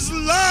 His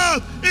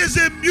love is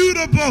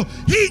immutable.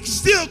 He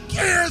still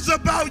cares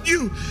about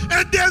you.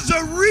 And there's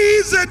a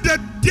reason to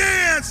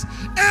dance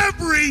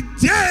every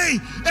day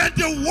and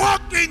to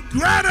walk in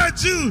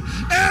gratitude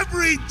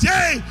every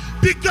day.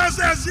 Because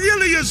as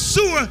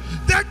Eliashua,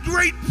 that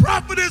great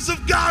prophetess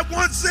of God,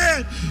 once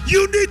said,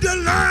 you need to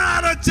learn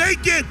how to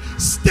take it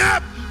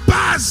step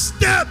by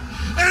step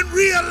and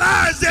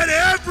realize that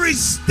every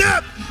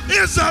step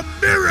is a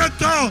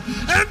miracle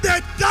and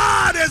that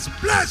God has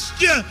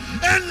blessed you,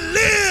 and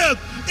live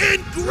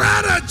in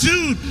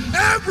gratitude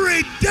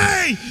every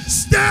day,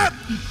 step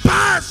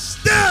by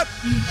step,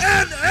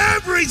 and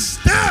every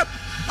step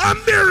a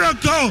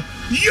miracle.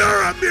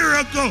 You're a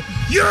miracle.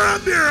 You're a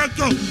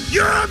miracle.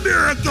 You're a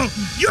miracle.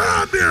 You're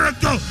a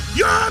miracle.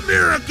 You're a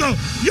miracle.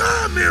 You're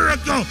a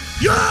miracle.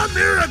 You're a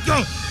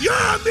miracle. You're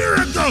a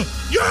miracle.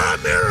 You're a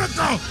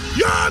miracle.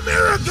 You're a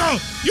miracle.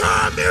 You're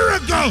a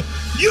miracle.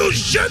 You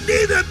shouldn't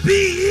even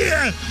be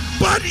here,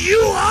 but you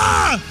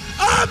are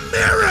a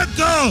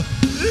miracle.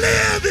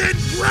 Live in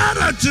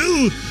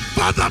gratitude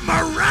for the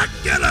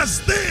miraculous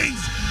things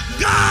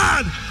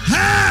God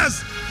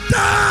has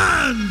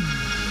done.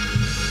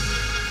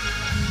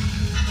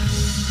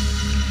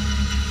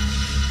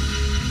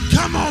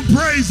 Come on,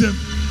 praise him.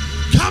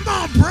 Come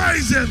on,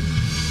 praise him.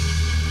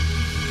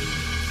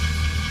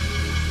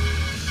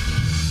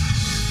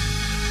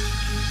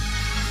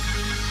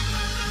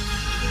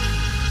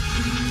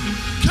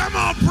 Come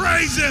on,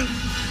 praise him.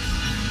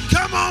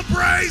 Come on,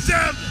 praise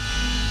him.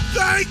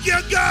 Thank you,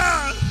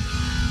 God.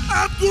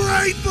 I'm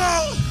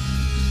grateful.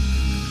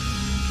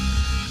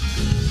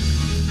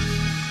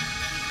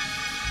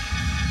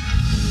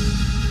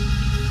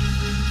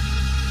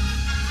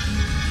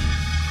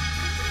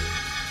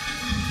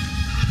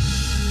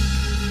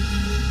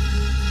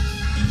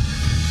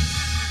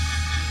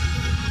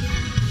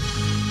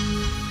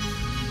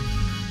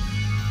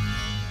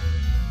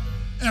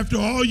 After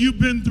all you've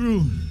been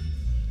through,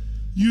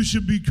 you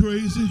should be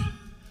crazy.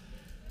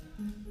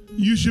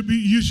 You should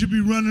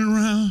be running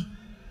around.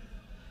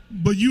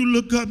 But you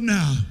look up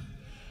now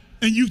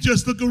and you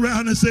just look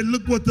around and say,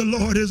 look what the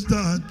Lord has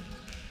done.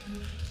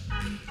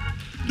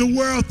 The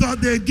world thought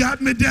they had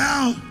got me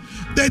down.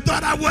 They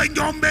thought I wasn't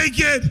going to make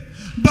it.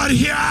 But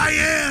here I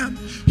am.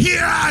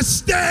 Here I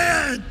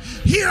stand.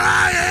 Here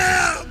I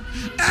am.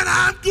 And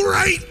I'm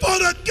grateful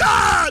to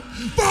God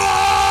for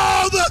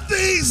all the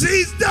things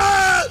he's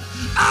done.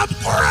 I'm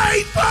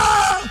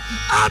grateful.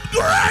 I'm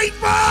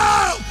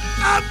grateful.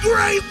 I'm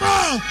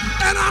grateful.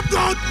 And I'm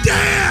going to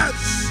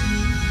dance.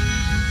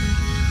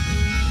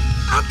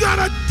 I'm going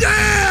to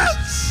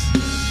dance.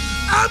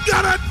 I'm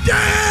going to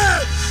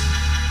dance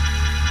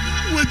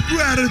with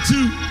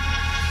gratitude.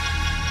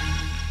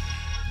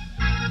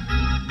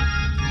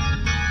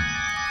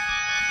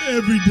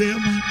 Every day of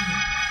my life.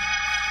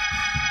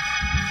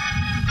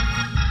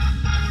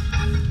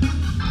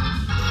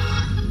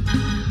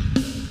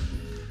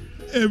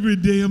 Every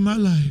day of my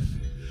life,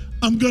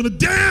 I'm going to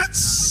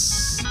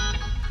dance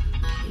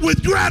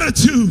with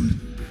gratitude.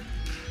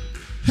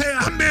 Hey,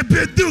 I may have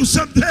been through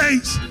some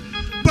things,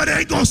 but it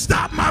ain't going to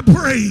stop my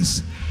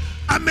praise.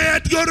 I may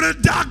have to go to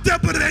the doctor,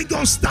 but it ain't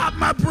going to stop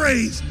my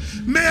praise.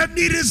 May have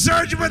needed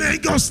surgery, but it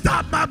ain't going to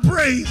stop my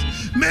praise.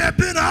 May have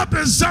been up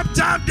and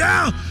sometime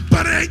down,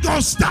 but it ain't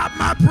going to stop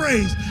my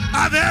praise.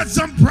 I've had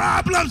some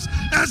problems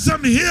and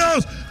some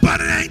hills,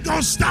 but it ain't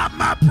going to stop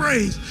my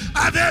praise.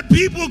 I've had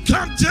people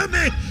come to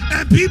me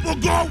and people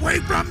go away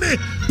from me,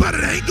 but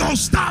it ain't going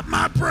to stop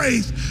my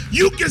praise.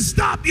 You can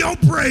stop your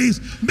praise.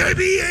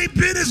 Maybe he ain't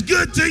been as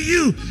good to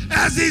you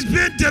as he's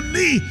been to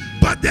me,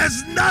 but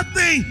there's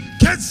nothing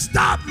can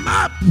stop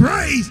my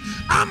praise.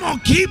 I'm going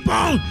to keep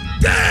on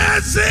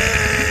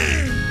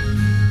dancing.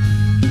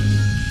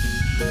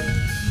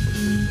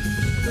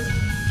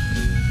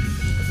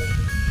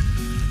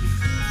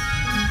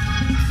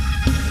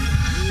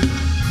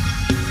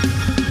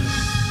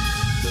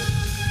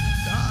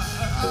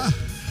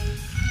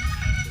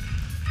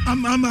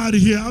 I'm out of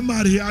here. I'm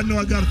out of here. I know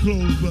I got to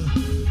close, but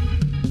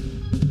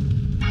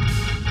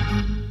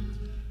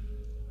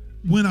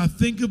when I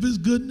think of his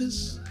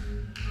goodness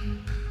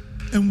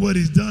and what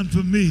he's done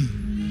for me,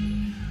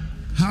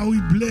 how he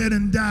bled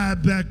and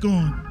died back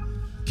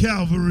on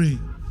Calvary.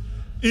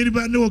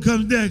 Anybody know what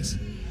comes next?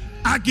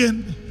 I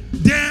can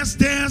dance,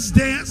 dance,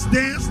 dance,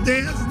 dance,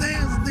 dance,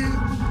 dance,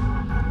 dance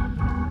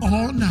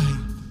all night.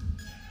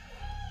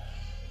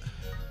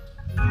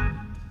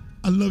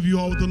 I love you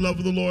all with the love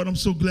of the Lord. I'm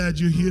so glad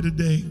you're here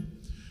today.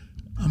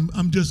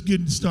 I'm just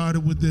getting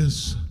started with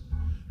this.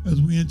 As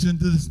we enter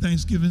into this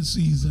Thanksgiving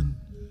season,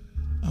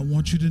 I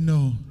want you to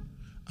know,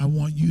 I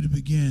want you to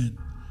begin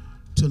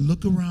to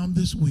look around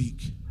this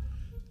week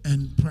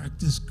and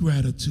practice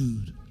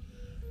gratitude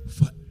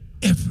for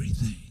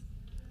everything.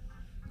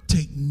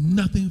 Take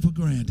nothing for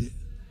granted.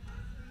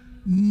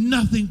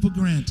 Nothing for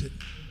granted.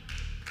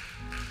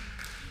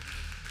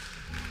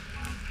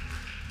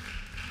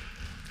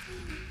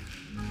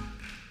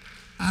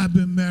 I've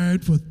been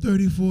married for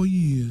 34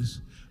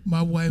 years.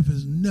 My wife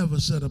has never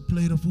set a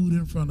plate of food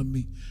in front of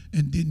me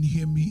and didn't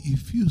hear me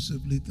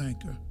effusively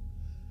thank her.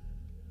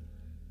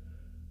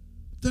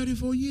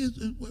 34 years,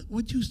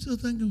 what you still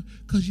thinking?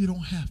 Because you don't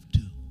have to.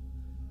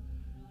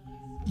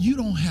 You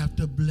don't have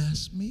to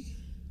bless me.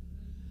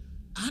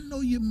 I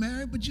know you're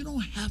married, but you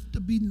don't have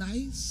to be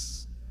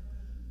nice.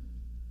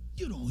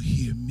 You don't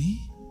hear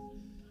me.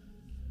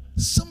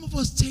 Some of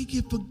us take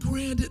it for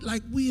granted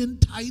like we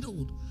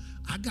entitled.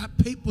 I got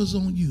papers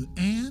on you,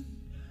 and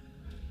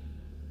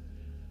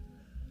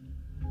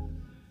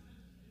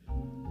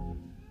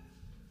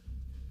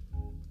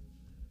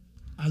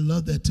I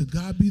love that. To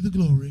God be the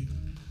glory.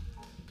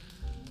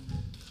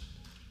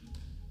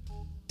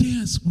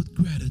 Dance with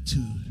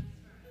gratitude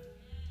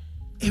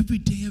every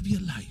day of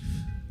your life.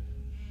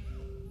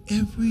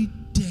 Every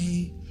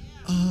day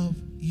of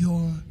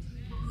your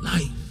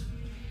life.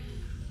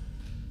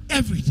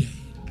 Every day.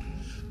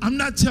 I'm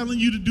not telling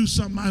you to do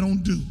something I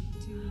don't do.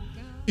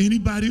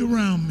 Anybody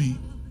around me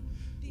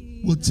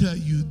will tell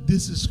you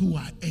this is who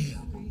I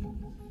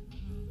am.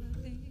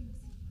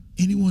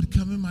 Anyone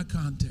come in my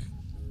contact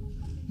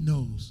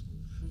knows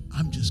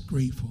I'm just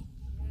grateful.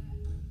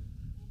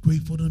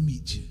 Grateful to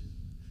meet you.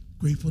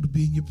 Grateful to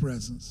be in your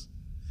presence.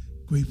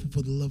 Grateful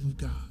for the love of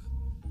God.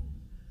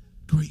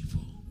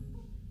 Grateful.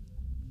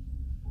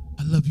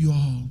 I love you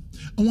all.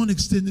 I want to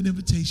extend an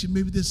invitation.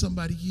 Maybe there's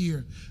somebody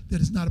here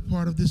that is not a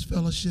part of this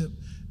fellowship,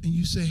 and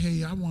you say,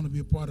 hey, I want to be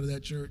a part of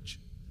that church.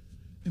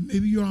 And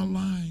maybe you're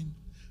online,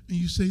 and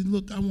you say,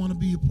 look, I want to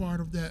be a part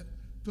of that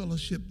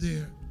fellowship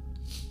there.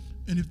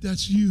 And if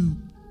that's you,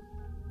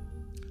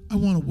 I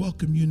want to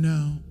welcome you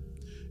now.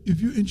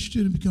 If you're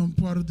interested in becoming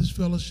part of this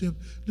fellowship,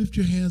 lift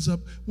your hands up.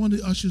 One of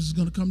the ushers is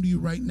going to come to you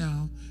right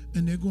now,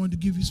 and they're going to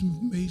give you some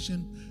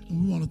information,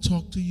 and we want to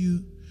talk to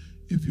you.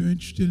 If you're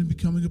interested in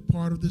becoming a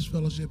part of this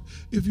fellowship,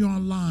 if you're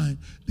online,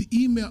 the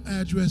email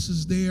address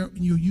is there.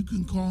 You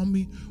can call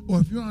me, or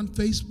if you're on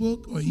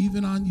Facebook or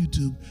even on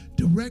YouTube,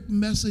 direct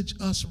message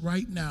us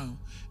right now,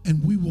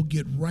 and we will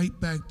get right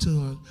back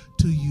to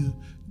you.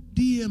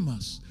 DM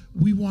us.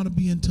 We want to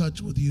be in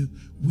touch with you.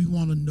 We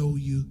want to know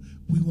you.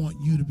 We want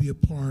you to be a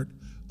part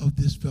of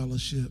this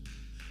fellowship.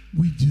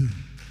 We do.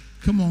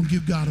 Come on,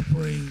 give God a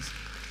praise.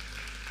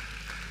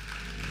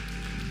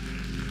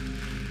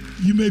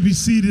 You may be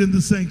seated in the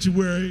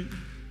sanctuary.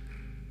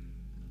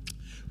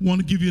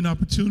 Want to give you an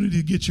opportunity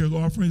to get your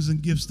offerings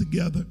and gifts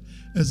together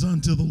as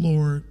unto the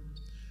Lord.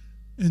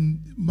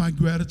 And my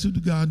gratitude to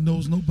God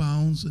knows no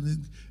bounds, and it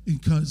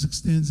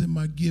extends in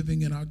my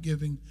giving and our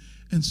giving.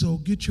 And so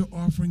get your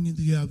offering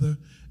together.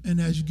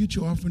 And as you get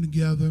your offering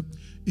together,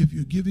 if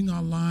you're giving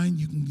online,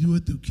 you can do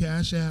it through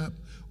Cash App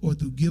or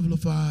through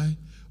Givelify.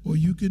 Or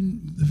you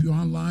can, if you're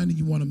online and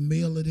you want to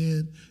mail it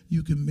in,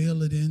 you can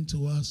mail it in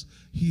to us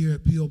here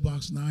at P.O.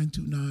 Box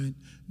 929,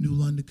 New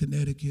London,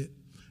 Connecticut.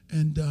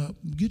 And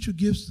get your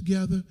gifts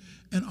together.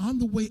 And on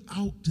the way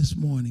out this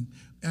morning,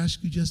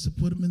 ask you just to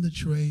put them in the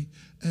tray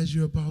as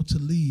you're about to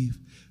leave.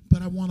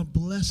 But I want to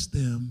bless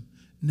them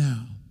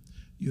now.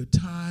 Your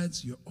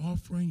tithes, your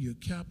offering, your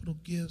capital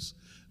gifts,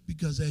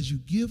 because as you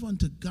give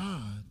unto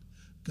God,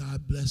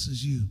 God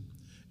blesses you.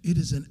 It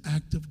is an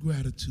act of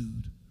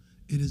gratitude.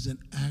 It is an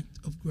act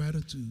of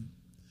gratitude.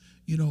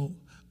 You know,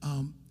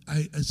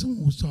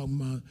 someone was talking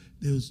about,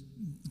 there was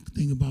a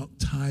thing about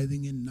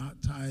tithing and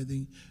not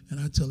tithing, and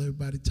I tell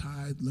everybody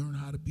tithe, learn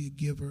how to be a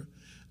giver.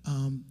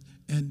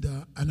 And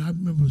I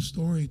remember a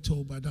story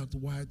told by Dr.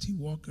 Y.T.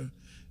 Walker.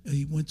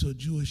 He went to a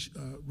Jewish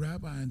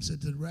rabbi and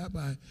said to the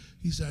rabbi,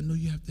 he said, I know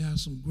you have to have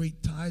some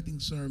great tithing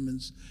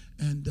sermons.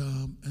 And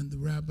the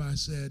rabbi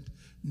said,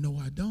 no,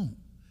 I don't.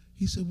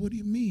 He said, what do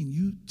you mean?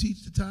 You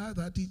teach the tithe,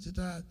 I teach the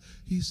tithe.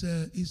 He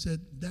said,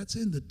 that's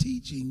in the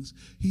teachings.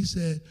 He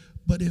said,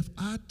 but if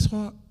I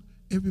taught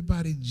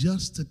everybody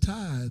just to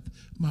tithe,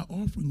 my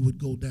offering would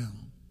go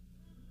down.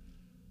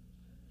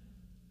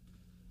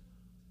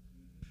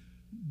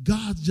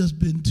 God's just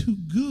been too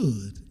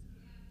good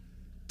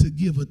to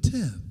give a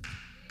tenth.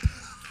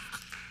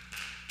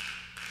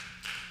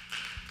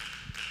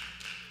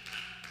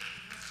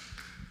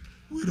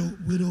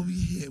 Wait over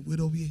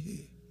your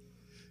head.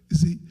 You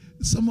see,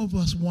 some of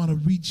us want to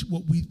reach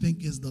what we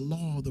think is the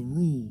law or the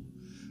rule,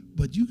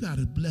 but you got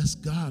to bless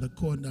God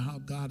according to how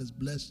God has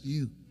blessed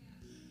you.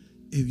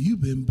 If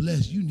you've been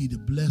blessed, you need to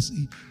bless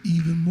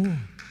even more.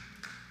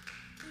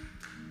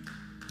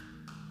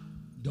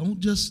 Don't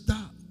just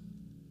stop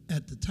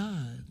at the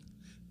tithe.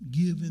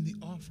 Give in the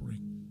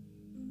offering.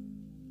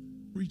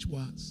 Preach,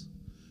 Watts.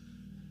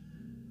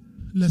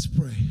 Let's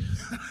pray.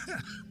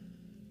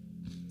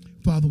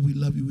 Father, we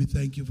love you. We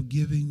thank you for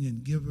giving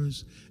and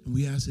givers, and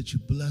we ask that you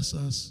bless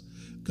us.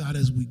 God,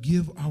 as we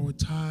give our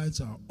tithes,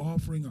 our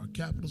offering, our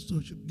capital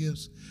stewardship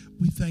gifts,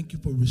 we thank you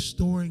for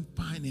restoring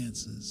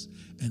finances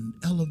and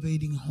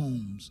elevating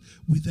homes.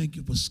 We thank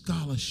you for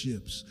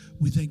scholarships.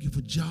 We thank you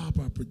for job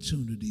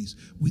opportunities.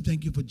 We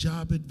thank you for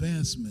job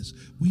advancements.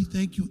 We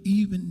thank you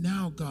even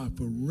now, God,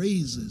 for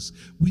raises.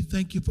 We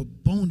thank you for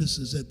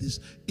bonuses at this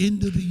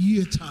end of the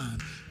year time.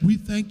 We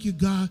thank you,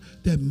 God,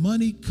 that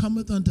money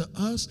cometh unto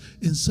us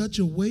in such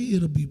a way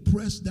it'll be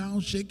pressed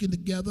down, shaken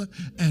together,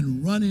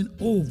 and running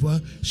over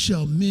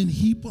shall men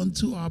heap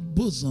unto our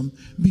bosom,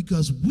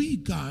 because we,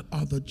 God,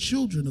 are the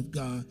children of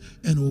God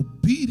and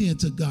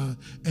obedient to God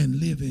and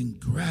live in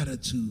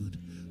gratitude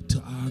to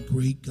our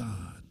great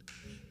God.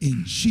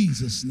 In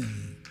Jesus'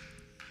 name,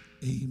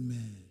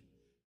 amen.